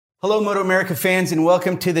Hello, Moto America fans, and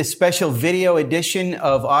welcome to this special video edition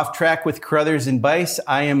of Off Track with Carruthers and Bice.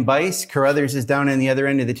 I am Bice. Carruthers is down on the other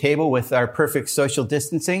end of the table with our perfect social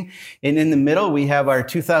distancing. And in the middle, we have our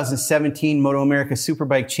 2017 Moto America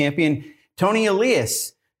Superbike champion, Tony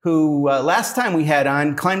Elias, who last time we had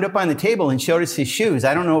on climbed up on the table and showed us his shoes.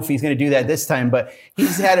 I don't know if he's going to do that this time, but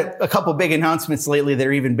he's had a couple big announcements lately that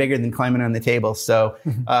are even bigger than climbing on the table. So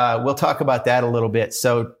we'll talk about that a little bit.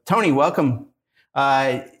 So, Tony, welcome.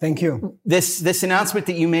 Thank you. This announcement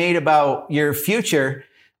that you made about your future,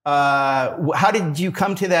 how did you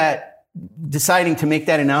come to that, deciding to make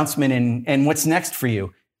that announcement, and what's next for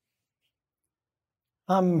you?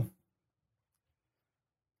 I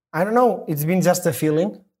don't know. It's been just a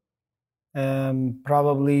feeling.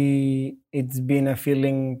 Probably it's been a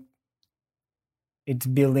feeling it's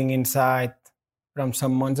building inside from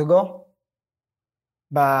some months ago,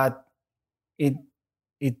 but it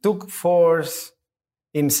took force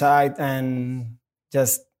inside and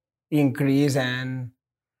just increase, and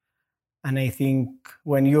I think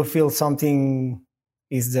when you feel something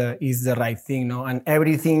is the right thing, no? And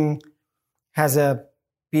everything has a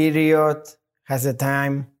period, has a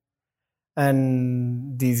time,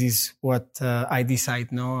 and this is what I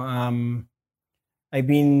decide, no? I've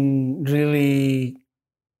been really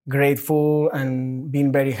grateful and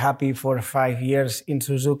been very happy for 5 years in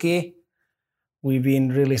Suzuki. We've been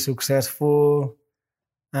really successful,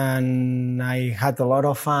 and I had a lot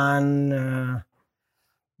of fun.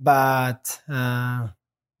 But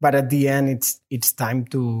at the end, it's time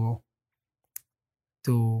to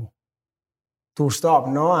stop,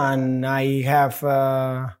 no? And I have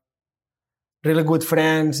really good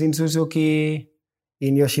friends in Suzuki,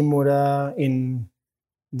 in Yoshimura, in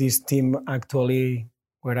this team actually,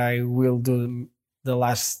 where I will do the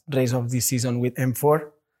last race of this season with M4.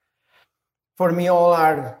 For me, all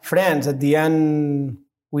are friends. At the end,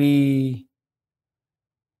 we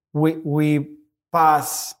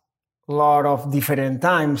pass a lot of different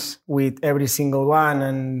times with every single one,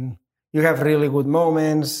 and you have really good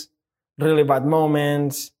moments, really bad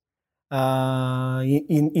moments,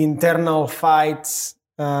 in internal fights,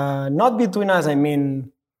 not between us. I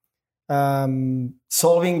mean,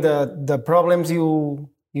 solving the problems you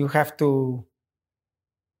have to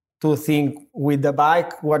think with the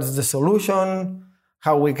bike, what's the solution,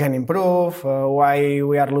 how we can improve, why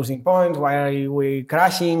we are losing points, why are we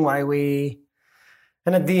crashing,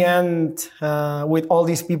 and at the end, with all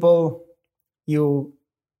these people, you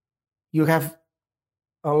have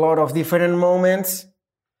a lot of different moments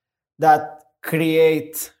that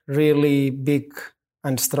create really big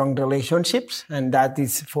and strong relationships, and that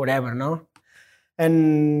is forever, no?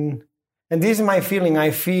 And this is my feeling. I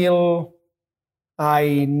feel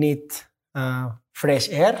I need fresh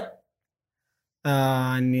air.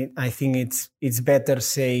 And I think it's better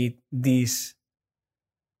say this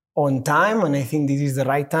on time, and I think this is the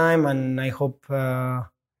right time, and I hope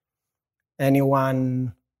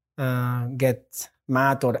anyone gets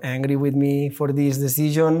mad or angry with me for this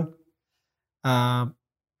decision.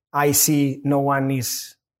 I see no one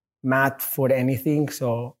is mad for anything,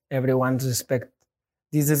 so everyone respects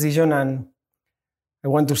this decision, and I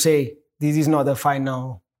want to say this is not a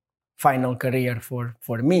final career for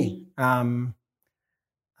me.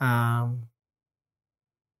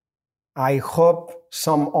 I hope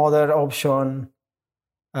some other option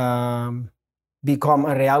become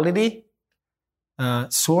a reality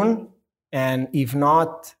soon, and if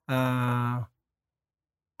not,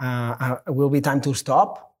 it will be time to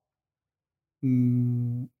stop.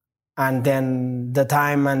 And then the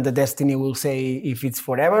time and the destiny will say if it's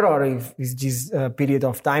forever or if it's just a period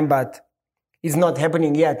of time, but it's not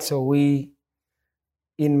happening yet. So we,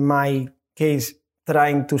 in my case,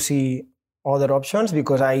 trying to see other options,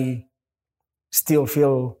 because I still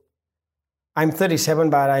feel, I'm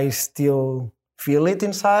 37, but I still feel it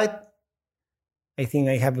inside. I think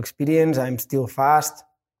I have experience. I'm still fast.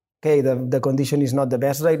 Okay, the condition is not the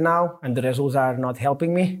best right now, and the results are not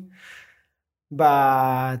helping me.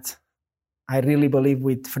 But I really believe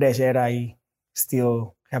with fresh air, I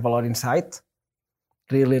still have a lot inside.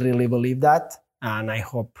 Really, really believe that. And I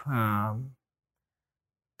hope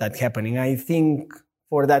that happening. I think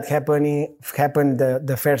for that happen,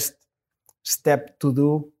 the first step to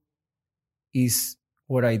do is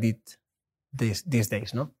what I did these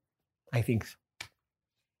days, no? I think so.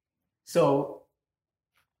 So,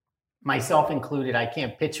 myself included, I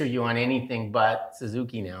can't picture you on anything but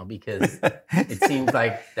Suzuki now, because it seems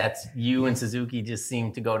like that's you and Suzuki just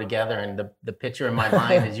seem to go together, and the picture in my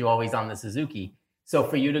mind is you always on the Suzuki. So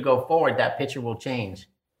for you to go forward, that picture will change.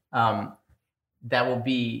 That will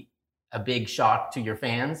be a big shock to your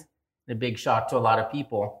fans, a big shock to a lot of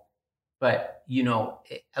people. But,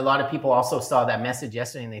 a lot of people also saw that message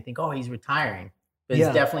yesterday and they think, oh, he's retiring. But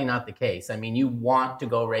it's definitely not the case. I mean, you want to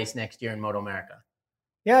go race next year in Moto America.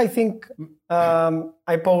 Yeah, I think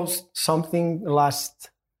I posted something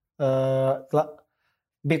last,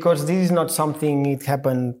 because this is not something it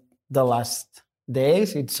happened the last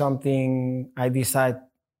days. It's something I decide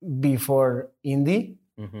before Indy,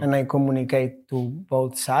 and I communicate to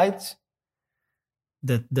both sides,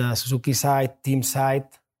 the Suzuki side, team side,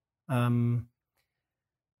 and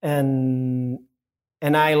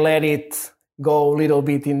I let it go a little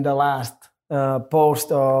bit in the last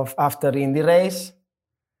post of after Indy race.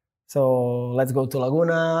 So let's go to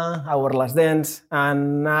Laguna, our last dance,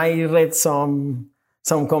 and I read some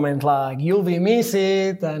comment like "you'll be miss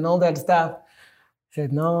it" and all that stuff. I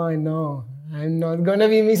said, no, I know I'm not gonna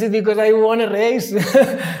be miss it because I won a race.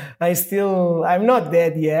 I'm not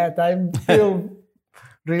dead yet. I'm still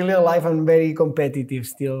really alive and very competitive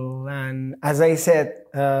still. And as I said,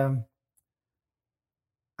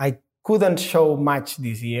 I couldn't show much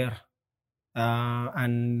this year,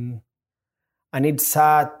 and it's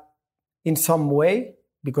sad in some way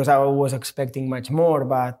because I was expecting much more.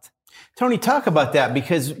 But Tony, talk about that,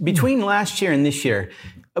 because between last year and this year,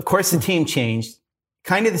 of course, the team changed.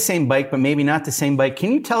 Kind of the same bike, but maybe not the same bike.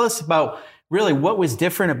 Can you tell us about really what was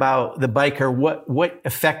different about the bike, or what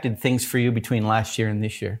affected things for you between last year and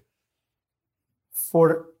this year?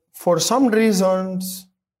 For some reasons,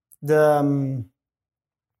 the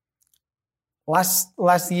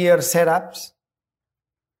last year setups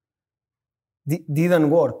didn't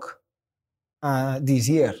work this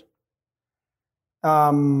year.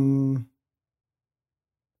 Some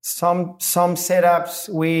setups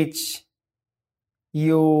which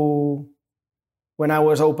when I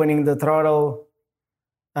was opening the throttle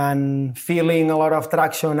and feeling a lot of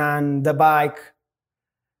traction and the bike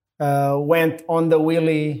went on the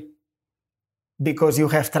wheelie because you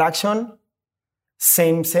have traction,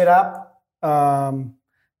 same setup,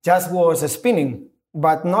 just was spinning,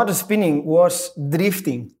 but not spinning, was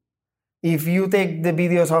drifting. If you take the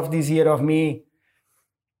videos of this year of me,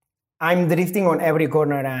 I'm drifting on every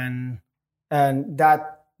corner, and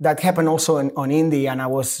that happened also on Indy, and I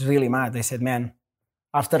was really mad. I said, man,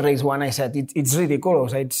 after race one, I said, it's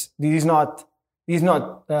ridiculous. This is not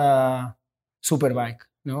superbike.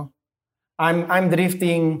 No, I'm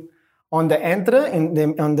drifting on the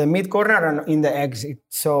entry, on the mid corner, and in the exit.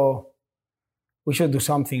 So we should do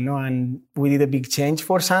something, no? And we did a big change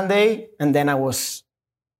for Sunday, and then I was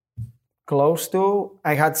close to.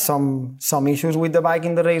 I had some issues with the bike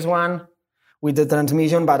in the race one, with the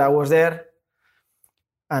transmission, but I was there.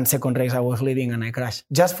 And second race, I was leading and I crashed.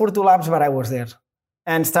 Just for 2 laps, but I was there.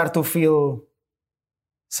 And start to feel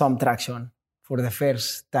some traction for the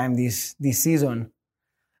first time this season.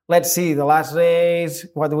 Let's see, the last race,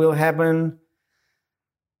 what will happen.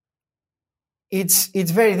 It's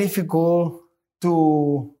very difficult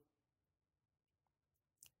to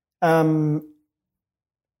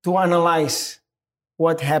analyze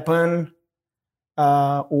what happened,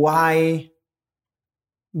 why,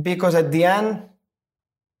 because at the end,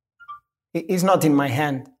 it's not in my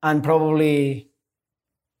hand, and probably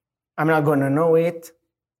I'm not going to know it.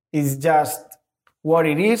 It's just what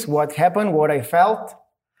it is, what happened, what I felt,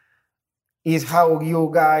 is how you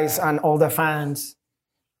guys and all the fans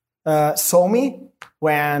saw me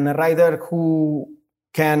when a rider who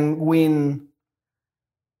can win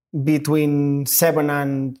between 7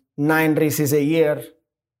 and 9 races a year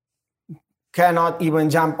cannot even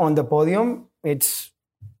jump on the podium. It's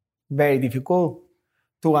very difficult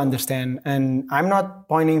to understand. And I'm not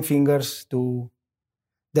pointing fingers to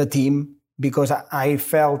the team, because I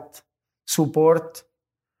felt support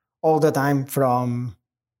all the time from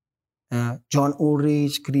John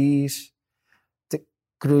Ulrich, Chris, the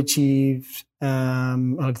crew chiefs,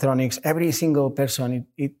 electronics, every single person.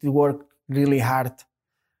 It worked really hard.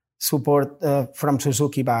 Support from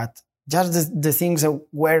Suzuki, but just the things that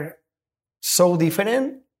were so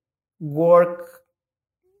different work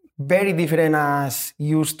very different as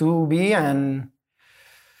used to be, and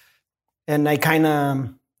I kind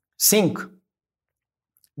of sink.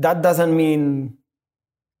 That doesn't mean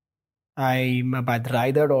I'm a bad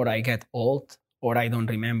rider or I get old or I don't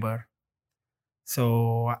remember.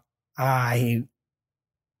 So I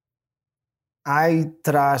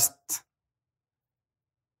trust,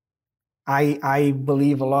 I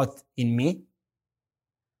believe a lot in me.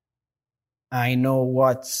 I know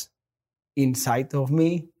what's inside of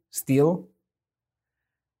me still.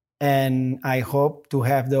 And I hope to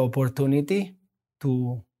have the opportunity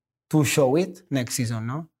to show it next season,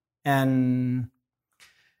 no? And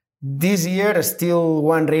This year, still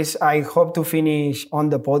one race. I hope to finish on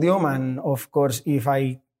the podium. And of course, if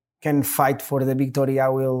I can fight for the victory, I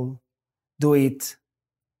will do it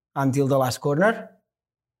until the last corner.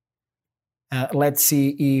 Let's see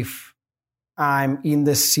if I'm in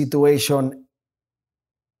the situation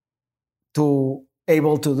to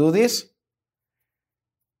able to do this.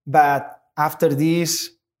 But after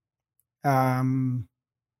this,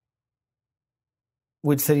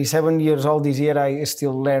 with 37 years old this year, I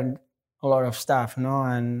still learned a lot of stuff, no?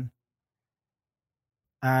 And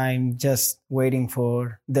I'm just waiting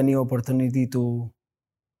for the new opportunity to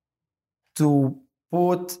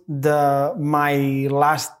put my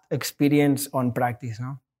last experience on practice,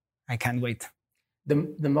 no? I can't wait.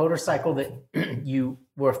 The motorcycle that you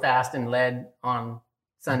were fast and led on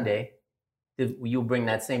Sunday, you'll bring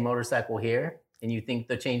that same motorcycle here, and you think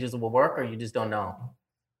the changes will work, or you just don't know?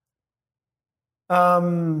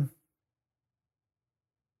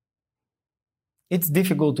 It's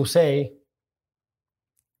difficult to say.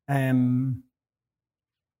 I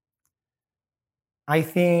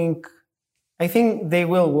think they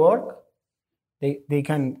will work. They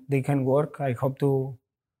can work. I hope to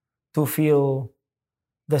feel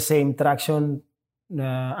the same traction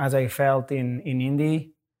as I felt in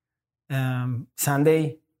Indy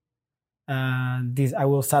Sunday. This I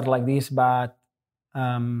will start like this, but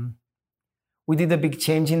we did a big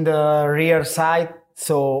change in the rear side,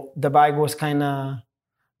 so the bike was kind of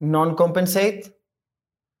non-compensate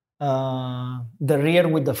the rear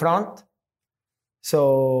with the front.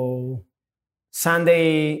 So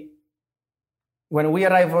Sunday, when we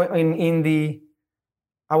arrived in Indy,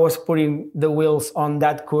 I was putting the wheels on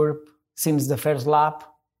that curb since the first lap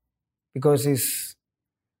because it's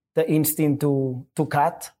the instinct to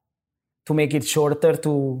cut, to make it shorter,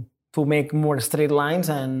 to make more straight lines.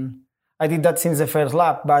 And I did that since the first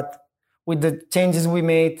lap. But with the changes we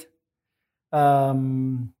made,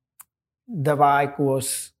 the bike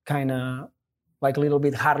was kind of like a little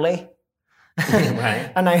bit Harley.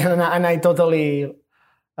 Right. and I totally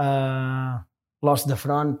lost the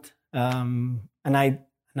front. And I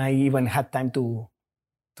even had time to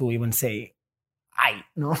even say,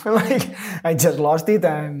 like I just lost it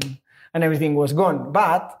and everything was gone.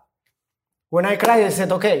 But when I crashed, I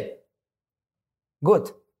said, okay, good.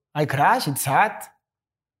 I crashed, it's sad.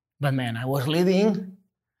 But man, I was leading.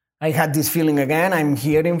 I had this feeling again. I'm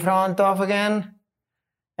here in front of again.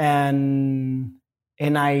 And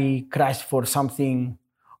I crashed for something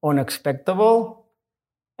unexpected.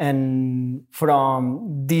 And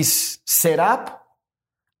from this setup,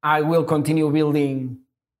 I will continue building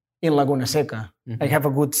in Laguna Seca. Mm-hmm. I have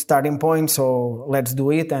a good starting point, so let's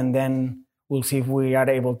do it. And then we'll see if we are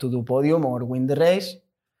able to do podium or win the race.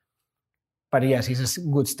 But yes, it's a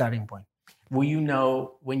good starting point. Will you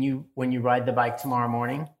know when you ride the bike tomorrow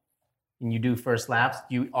morning and you do first laps,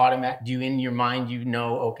 do you in your mind,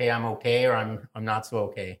 okay, I'm okay, or I'm not so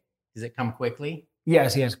okay? Does it come quickly?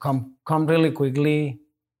 Yes, come really quickly.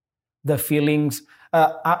 The feelings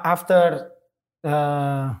after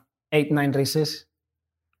 8-9 races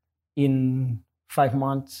in 5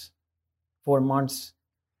 months, 4 months,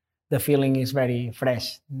 the feeling is very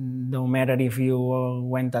fresh. No matter if you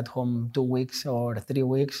went at home 2 weeks or 3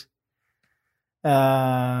 weeks,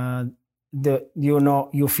 you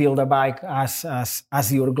feel the bike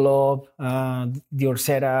as your globe, your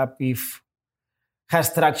setup. If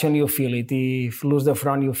has traction, you feel it. If lose the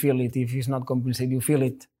front, you feel it. If it's not compensated, you feel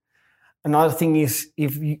it. Another thing is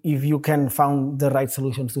if you can find the right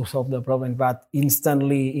solutions to solve the problem, but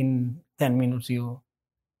instantly in 10 minutes you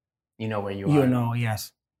know where you are. You know,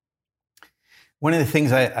 yes. One of the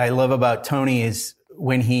things I love about Tony is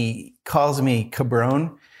when he calls me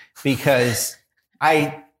cabron, because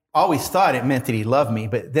I always thought it meant that he loved me,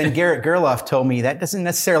 but then Garrett Gerloff told me that doesn't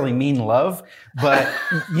necessarily mean love, but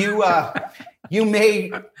you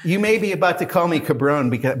may be about to call me cabron,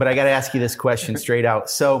 but I got to ask you this question straight out.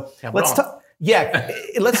 So let's talk. Yeah,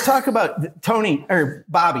 let's talk about Tony or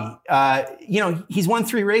Bobby. He's won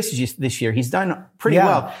 3 races this year. He's done pretty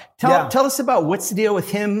well. Tell us about what's the deal with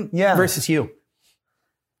him versus you.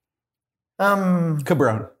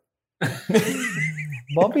 Cabron.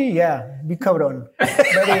 Bobby, big cabron.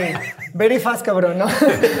 Very, very fast cabron.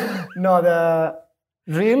 No,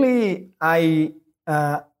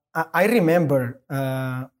 I remember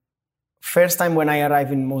first time when I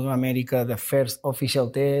arrived in Moto America, the first official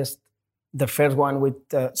test, the first one with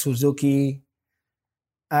Suzuki.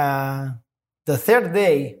 The third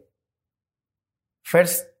day,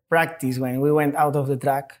 first practice, when we went out of the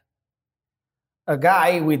track, a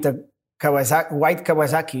guy with a white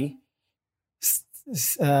Kawasaki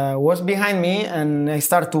was behind me, and I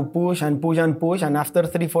started to push and push and push. And after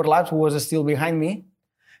 3-4 laps, he was still behind me.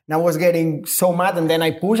 And I was getting so mad, and then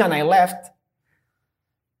I pushed and I left. I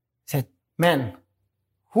said, man,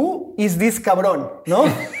 who is this cabron? No?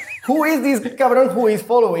 Who is this cabron who is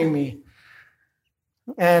following me?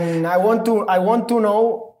 And I want to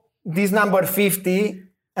know this number 50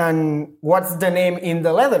 and what's the name in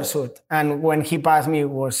the leather suit. And when he passed me, it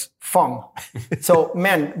was Fong. So,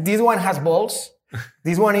 man, this one has balls.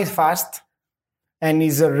 This one is fast and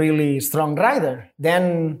is a really strong rider.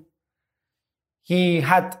 Then he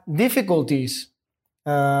had difficulties.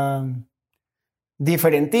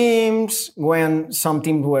 Different teams, when some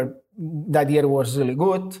teams were, that year was really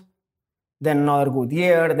good, then another good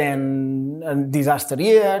year, then a disaster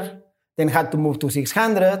year, then had to move to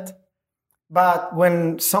 600. But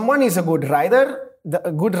when someone is a good rider,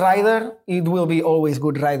 it will be always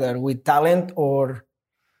good rider with talent or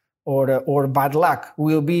bad luck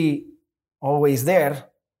will be always there.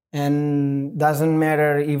 And doesn't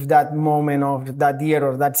matter if that moment of that year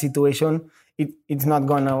or that situation, it's not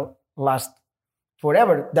gonna last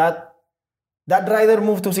forever. That rider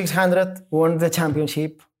moved to 600, won the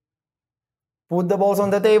championship, put the balls on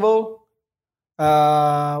the table,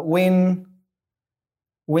 win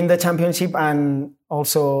the championship, and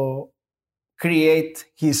also create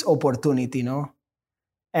his opportunity, no?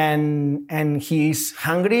 And he's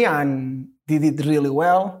hungry and did it really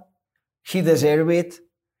well. He deserved it.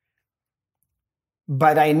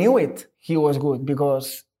 But I knew it. He was good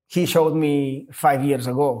because he showed me 5 years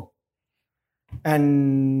ago.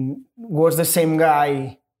 And was the same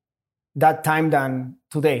guy that time than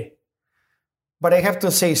today. But I have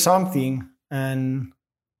to say something. And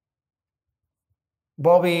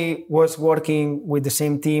Bobby was working with the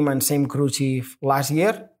same team and same crew chief last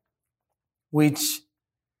year, which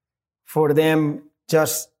for them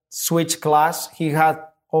just switched class. He had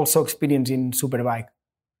also experience in Superbike.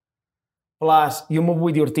 Plus, you move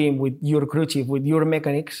with your team, with your crew chief, with your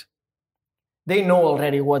mechanics. They know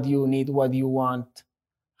already what you need, what you want,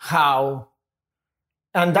 how.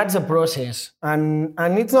 And that's a process. And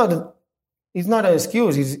it's not an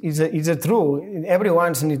excuse. It's a true.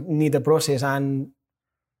 Everyone's need a process. And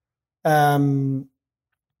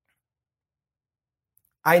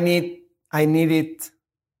I needed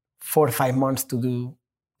 4 or 5 months to do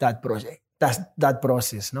that project. That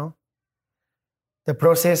process, no? The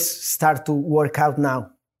process start to work out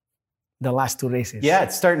now. The last 2 races. Yeah,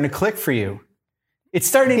 it's starting to click for you. It's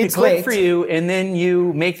starting to click late for you, and then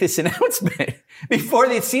you make this announcement before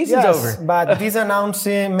the season's over. But this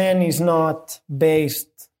announcement is not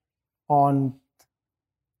based on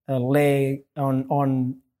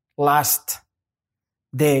on last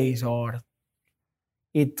days, or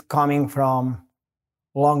it coming from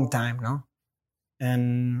long time, no?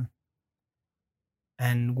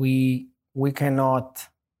 And we cannot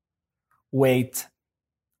wait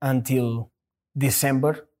until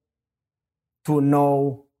December to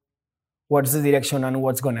know what's the direction and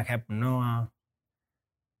what's going to happen. No,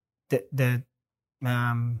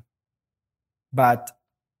 but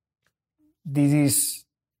this is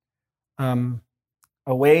a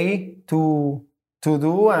way to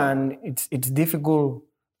do, and it's difficult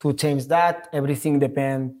to change that. Everything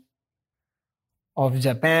depends of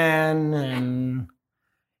Japan, and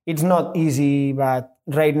it's not easy. But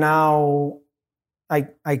right now,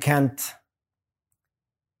 I can't.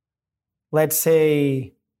 Let's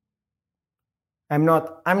say I'm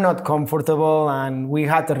not comfortable, and we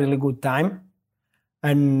had a really good time.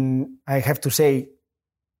 And I have to say,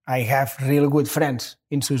 I have really good friends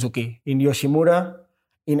in Suzuki, in Yoshimura,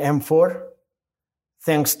 in M4.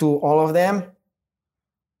 Thanks to all of them,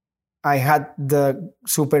 I had the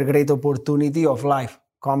super great opportunity of life.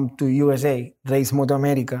 Come to USA, race Moto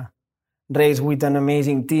America, race with an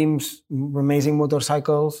amazing teams, amazing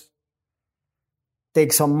motorcycles,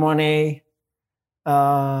 take some money.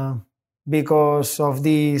 Because of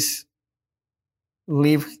this,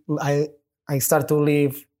 I start to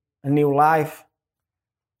live a new life,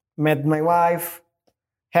 met my wife,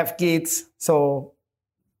 have kids. So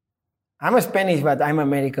I'm a Spanish, but I'm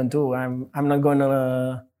American too. I'm not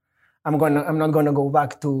gonna go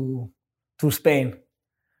back to Spain.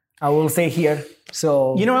 I will stay here.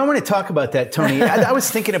 So I want to talk about that, Tony. I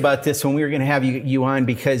was thinking about this when we were going to have you on,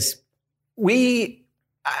 because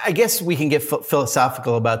I guess we can get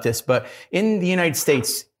philosophical about this, but in the United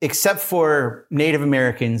States, except for Native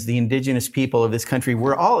Americans, the indigenous people of this country,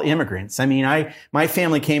 we're all immigrants. I mean, my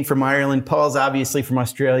family came from Ireland. Paul's obviously from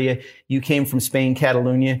Australia. You came from Spain,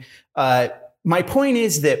 Catalonia. My point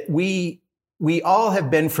is that we we all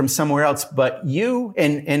have been from somewhere else, but you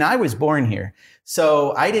and I was born here.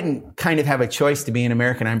 So I didn't kind of have a choice to be an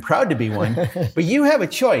American. I'm proud to be one, but you have a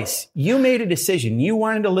choice. You made a decision. You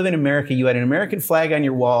wanted to live in America. You had an American flag on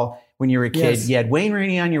your wall when you were a kid. Yes. You had Wayne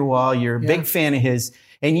Rooney on your wall. You're a big fan of his,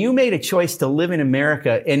 and you made a choice to live in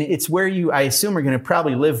America. And it's where you, I assume, are going to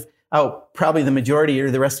probably live out probably the majority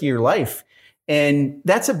or the rest of your life. And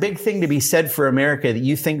that's a big thing to be said for America, that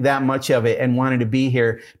you think that much of it and wanted to be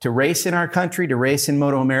here to race in our country, to race in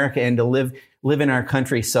Moto America, and to live in our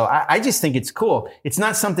country. So I just think it's cool. It's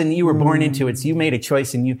not something you were born into. It's you made a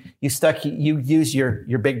choice, and you use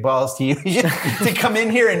your big balls to come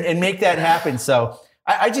in here and make that happen. So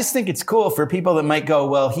I just think it's cool for people that might go,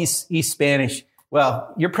 well, he's Spanish.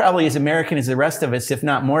 Well, you're probably as American as the rest of us, if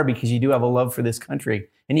not more, because you do have a love for this country,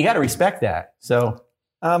 and you got to respect that. So,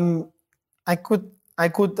 I could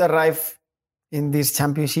arrive in this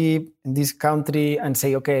championship in this country and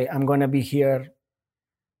say, okay, I'm gonna be here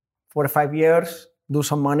 4 or 5 years, do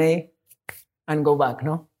some money, and go back.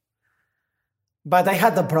 No, but I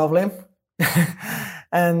had a problem,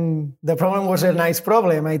 and the problem was a nice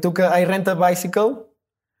problem. I rent a bicycle,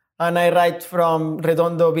 and I ride from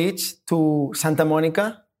Redondo Beach to Santa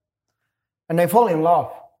Monica, and I fall in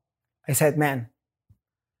love. I said, man,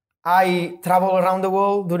 I traveled around the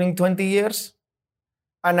world during 20 years,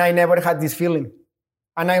 and I never had this feeling.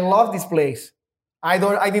 And I love this place. I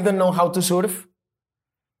didn't know how to surf,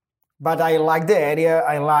 but I like the area.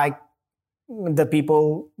 I like the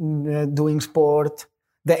people doing sport,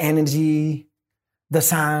 the energy, the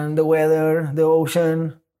sun, the weather, the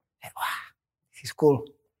ocean. Wow, this is cool.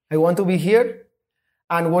 I want to be here.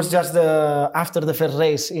 And it was just after the first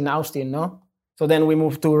race in Austin, no? So then we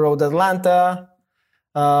moved to Road Atlanta,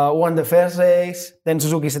 won the first race. Then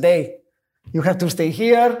Suzuki said, hey, you have to stay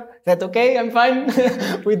here. I said, okay, I'm fine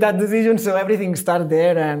with that decision. So everything started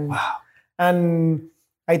there. And, wow. And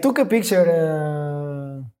I took a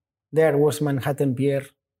picture. There was Manhattan Pier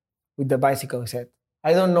with the bicycle. I said,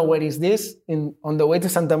 I don't know where is this on the way to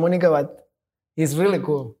Santa Monica, but it's really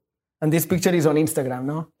cool. And this picture is on Instagram,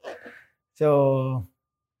 no? So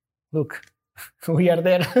look, we are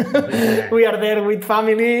there. We are there with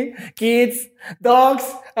family, kids, dogs,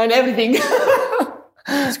 and everything.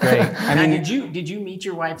 That's great. I mean, did you meet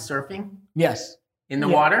your wife surfing? Yes. In the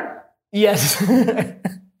water? Yes.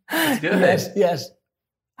 That's good. Yes.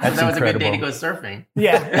 That's that was incredible. a good day to go surfing.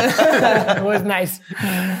 Yeah. It was nice.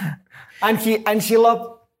 And she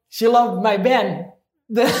loved my band.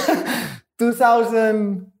 The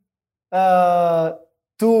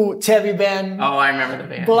 2002 Chevy band. Oh, I remember the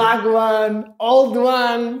band. Black one, old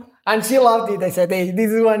one. And she loved it. I said, hey,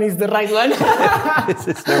 this one is the right one. This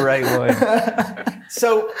is the right one.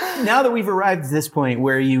 So now that we've arrived at this point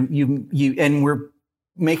where you and we're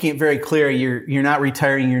making it very clear, you're not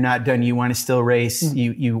retiring, you're not done, you want to still race,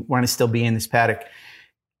 you want to still be in this paddock.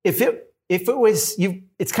 If it was you,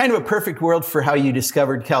 it's kind of a perfect world for how you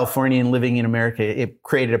discovered California and living in America. It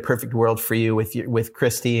created a perfect world for you with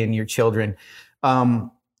Christy and your children.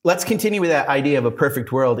 Let's continue with that idea of a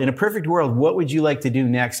perfect world. In a perfect world, what would you like to do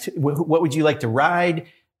next? What would you like to ride?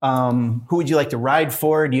 Who would you like to ride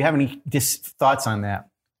for? Do you have any thoughts on that?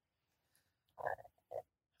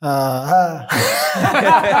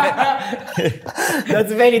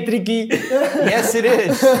 That's very tricky. Yes, it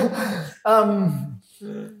is.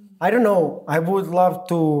 I don't know. I would love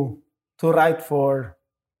to ride for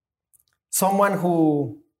someone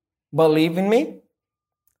who believes in me,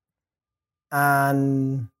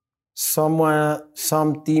 and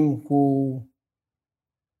some team who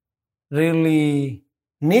really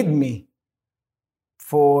need me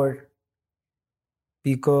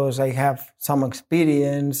because I have some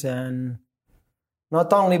experience, and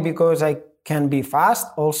not only because I can be fast,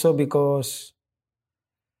 also because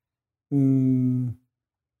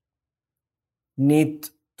need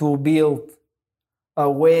to build a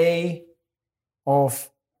way of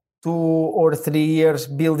 2 or 3 years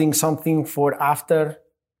building something for after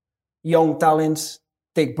young talents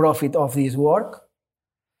take profit of this work.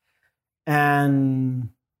 And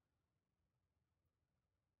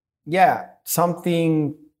yeah,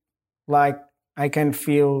 something like I can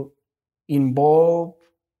feel involved,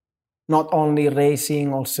 not only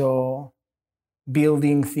racing, also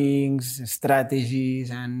building things, strategies,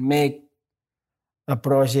 and make a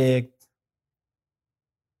project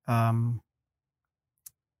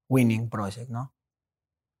winning project, no?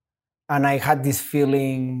 And I had this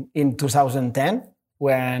feeling in 2010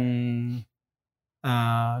 when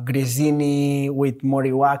Gresini with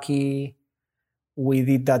Moriwaki, we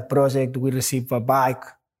did that project. We received a bike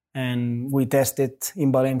and we tested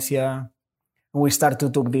in Valencia. We started to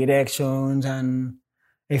take directions, and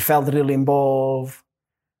I felt really involved.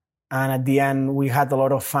 And at the end, we had a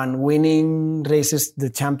lot of fun winning races, the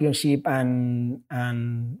championship, and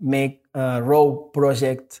make a row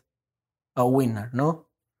project a winner, no?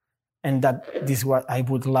 And that this is what I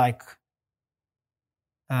would like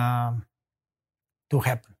to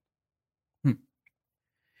happen.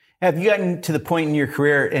 Have you gotten to the point in your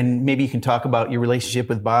career, and maybe you can talk about your relationship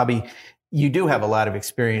with Bobby? You do have a lot of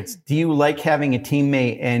experience. Do you like having a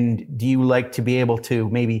teammate, and do you like to be able to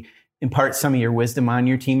maybe impart some of your wisdom on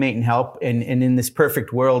your teammate and help? And in this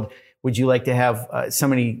perfect world, would you like to have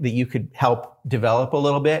somebody that you could help develop a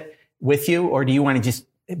little bit with you, or do you want to just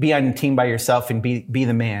be on a team by yourself and be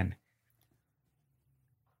the man?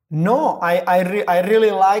 No, I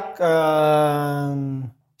really like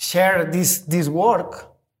share this work,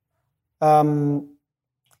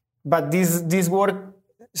 but this work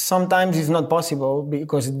sometimes is not possible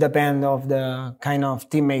because it depends of the kind of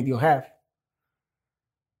teammate you have.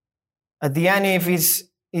 At the end, if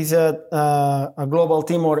it's a global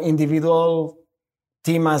team or individual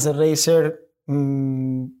team as a racer,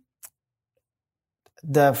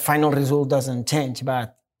 the final result doesn't change.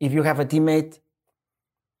 But if you have a teammate,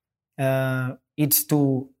 it's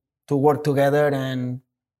to work together, and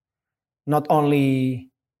not only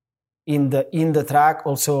in the track,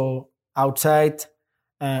 also outside,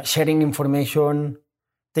 sharing information,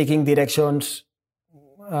 taking directions.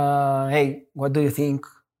 Hey, what do you think?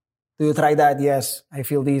 Do you try that? Yes, I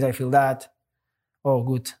feel this, I feel that. Oh,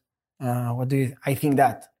 good. I think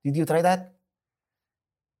that. Did you try that?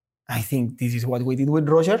 I think this is what we did with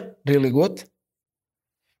Roger. Really good.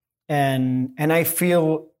 And I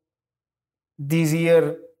feel this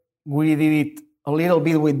year we did it a little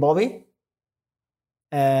bit with Bobby,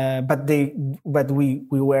 but we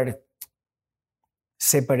were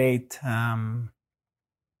separate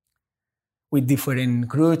with different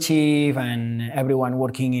crew chief and everyone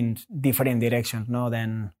working in different directions. No,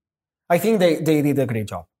 then I think they did a great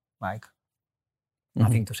job. Like,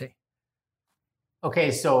 nothing to say.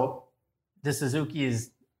 Okay, so the Suzuki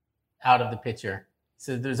is out of the picture.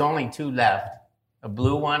 So there's only two left, a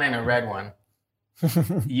blue one and a red one.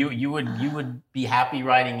 You would be happy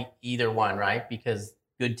riding either one, right? Because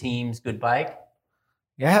good teams, good bike.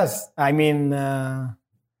 Yes, I mean this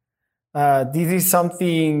is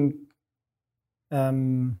something.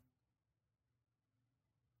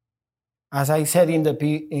 As I said in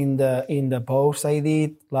the post I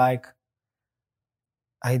did, like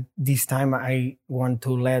this time I want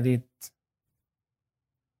to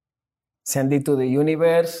send it to the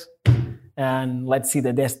universe, and let's see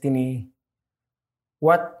the destiny.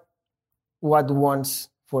 What wants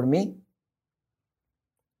for me?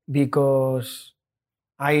 Because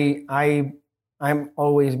I'm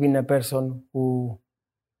always been a person who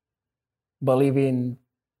believe in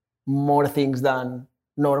more things than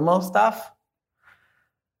normal stuff.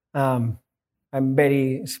 I'm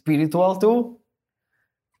very spiritual too.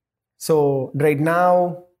 So right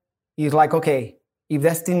now it's like, okay, if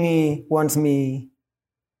destiny wants me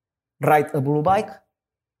ride a blue bike,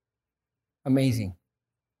 amazing.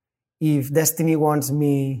 If destiny wants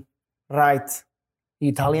me ride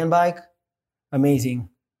Italian bike, amazing.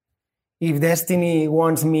 If destiny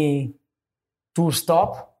wants me to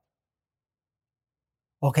stop,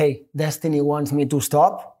 okay, destiny wants me to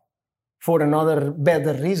stop for another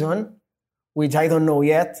better reason, which I don't know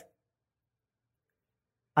yet.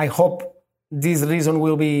 I hope this reason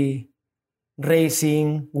will be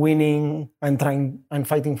racing, winning, and trying and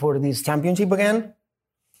fighting for this championship again.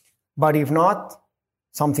 But if not,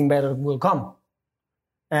 something better will come.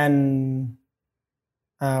 And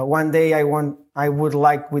one day I would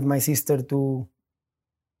like with my sister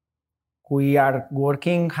we are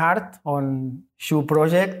working hard on shoe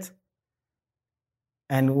project,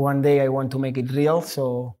 and one day I want to make it real.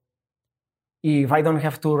 So if I don't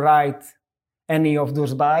have to ride any of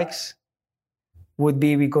those bikes, would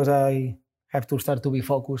be because I have to start to be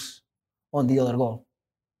focused on the other goal.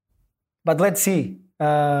 But let's see.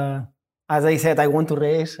 As I said, I want to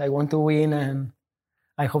race, I want to win, and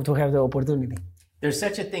I hope to have the opportunity. There's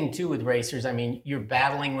such a thing too with racers. I mean, you're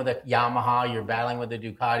battling with a Yamaha, you're battling with a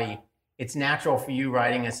Ducati. It's natural for you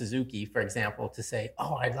riding a Suzuki, for example, to say,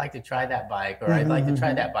 oh, I'd like to try that bike, or I'd like to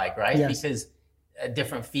try that bike, right? Yes. Because a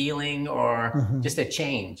different feeling or just a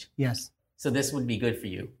change. Yes. So this would be good for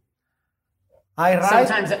you. I ride.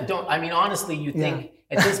 Sometimes honestly, you think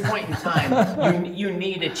at this point in time, you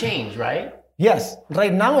need a change, right? Yes.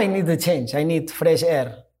 Right now I need a change. I need fresh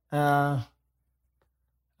air.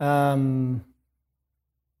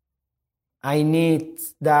 I need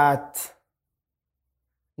that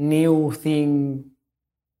new thing,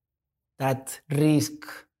 that risk,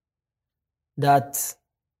 that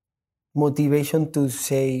motivation to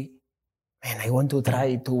say, man, I want to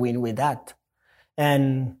try to win with that.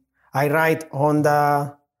 And I ride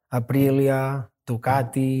Honda, Aprilia,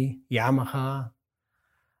 Ducati, Yamaha,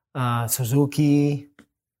 Suzuki.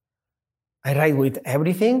 I ride with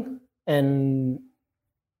everything, and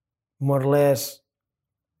more or less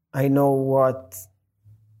I know what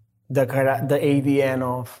the ADN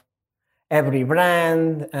of every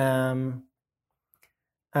brand.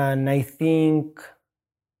 And I think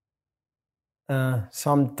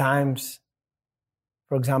sometimes,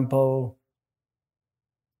 for example,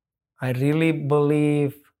 I really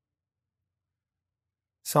believe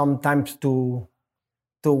sometimes to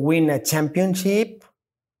win a championship,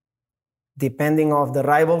 depending on the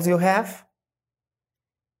rivals you have,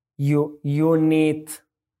 you need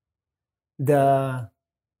the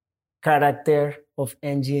character of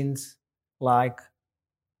engines, like,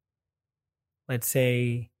 let's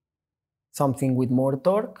say, something with more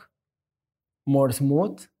torque, more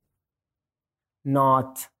smooth,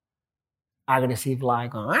 not aggressive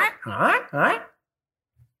like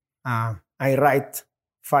I ride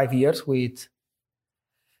 5 years with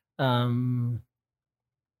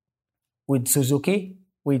Suzuki,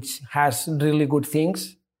 which has really good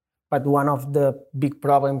things, but one of the big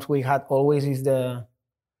problems we had always is the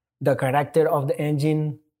character of the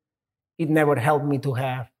engine. It never helped me to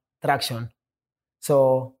have traction.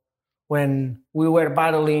 So when we were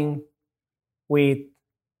battling with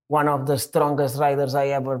one of the strongest riders I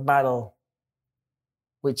ever battled,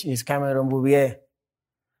 which is Cameron Bouvier,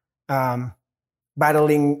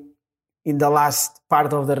 battling in the last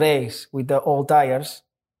part of the race with the old tires,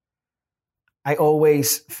 I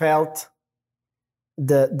always felt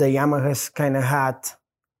the Yamahas kind of had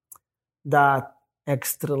that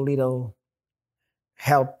extra little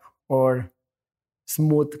help or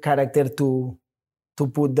smooth character to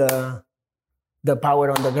put the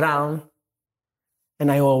power on the ground.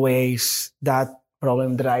 And I always, that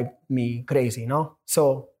problem drive me crazy, no?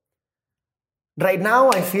 So right now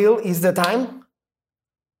I feel is the time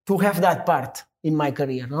to have that part in my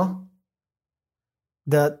career, no?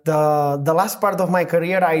 The last part of my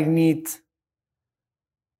career, I need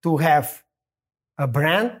to have a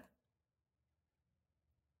brand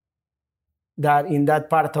that in that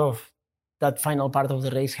final part of the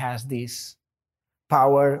race has this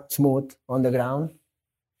power, smooth on the ground,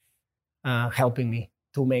 helping me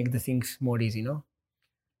to make the things more easy, no?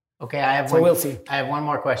 Okay, we'll see. I have one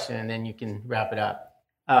more question, and then you can wrap it up.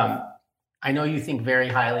 I know you think very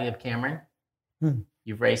highly of Cameron.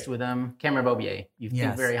 You've raced with him, Cameron Beaubier. You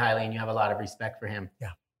think very highly, and you have a lot of respect for him.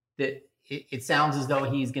 Yeah. It sounds as though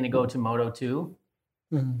he's going to go to Moto2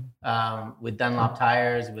 with Dunlop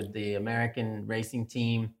tires, with the American racing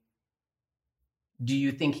team. Do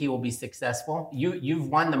you think he will be successful? You've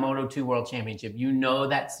won the Moto2 World Championship. You know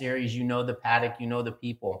that series. You know the paddock. You know the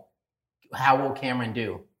people. How will Cameron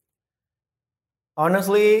do?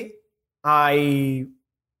 Honestly, I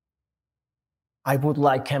would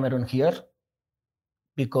like Cameron here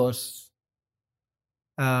because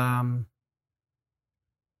and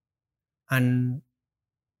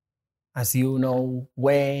as you know,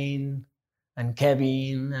 Wayne and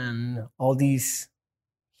Kevin and all these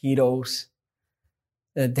heroes,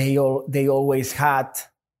 they always had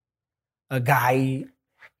a guy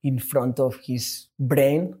in front of his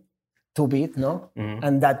brain to beat, no?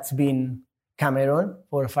 And that's been Cameron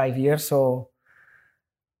for 5 years. So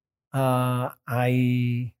I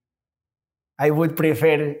would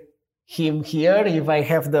prefer him here if I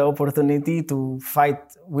have the opportunity to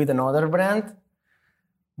fight with another brand.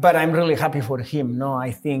 But I'm really happy for him. No,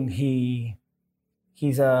 I think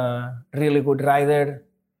he's a really good rider.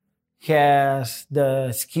 He has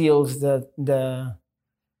the skills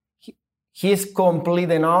he's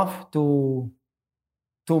complete enough to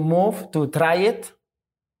move, to try it,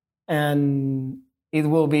 and it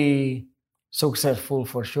will be successful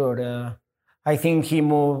for sure. I think he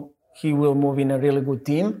will move in a really good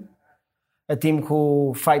team, a team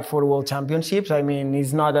who fight for world championships. I mean,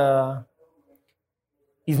 it's not a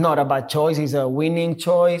bad choice. It's a winning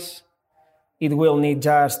choice. It will need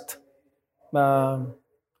just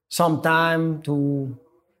some time to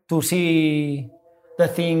see the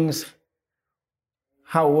things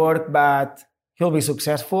how work, but he'll be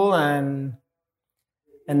successful. And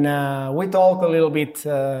we talked a little bit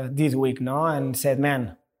this week, no, and said,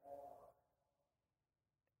 man,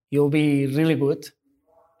 you'll be really good,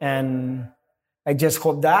 and I just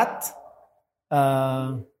hope that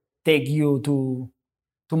take you to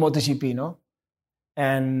MotoGP, no?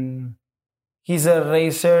 And he's a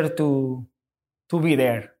racer to be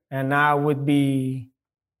there, and I would be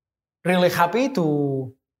really happy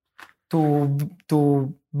to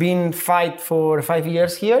to being fight for 5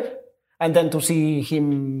 years here, and then to see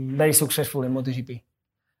him very successful in MotoGP.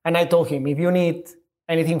 And I told him, if you need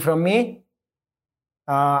anything from me,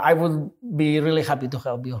 I would be really happy to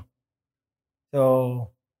help you. So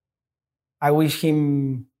I wish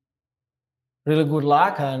him really good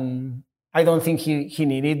luck, and I don't think he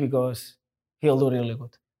need it because he'll do really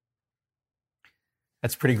good.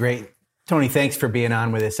 That's pretty great. Tony, thanks for being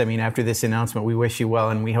on with us. I mean, after this announcement, we wish you well,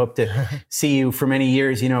 and we hope to see you for many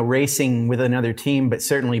years, racing with another team, but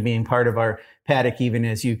certainly being part of our paddock, even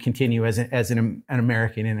as you continue as an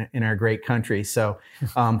American in our great country. So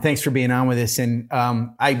thanks for being on with us. And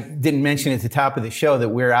I didn't mention at the top of the show that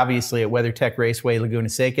we're obviously at WeatherTech Raceway, Laguna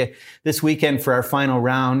Seca this weekend for our final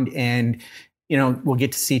round. And we'll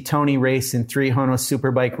get to see Tony race in 3 Hono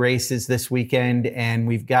Superbike races this weekend. And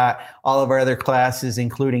we've got all of our other classes,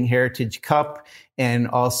 including Heritage Cup and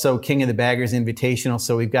also King of the Baggers Invitational.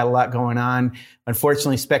 So we've got a lot going on.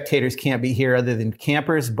 Unfortunately, spectators can't be here other than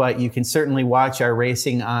campers, but you can certainly watch our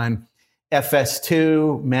racing on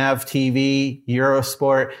FS2, MAV TV,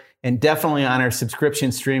 Eurosport, and definitely on our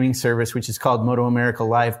subscription streaming service, which is called Moto America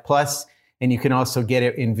Live Plus. And you can also get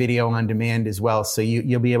it in video on demand as well. So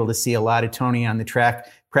you'll be able to see a lot of Tony on the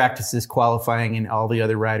track, practices, qualifying, and all the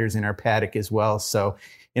other riders in our paddock as well. So,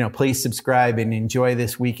 please subscribe and enjoy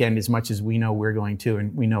this weekend as much as we know we're going to,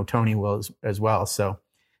 and we know Tony will as well. So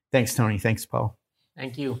thanks, Tony. Thanks, Paul.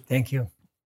 Thank you. Thank you.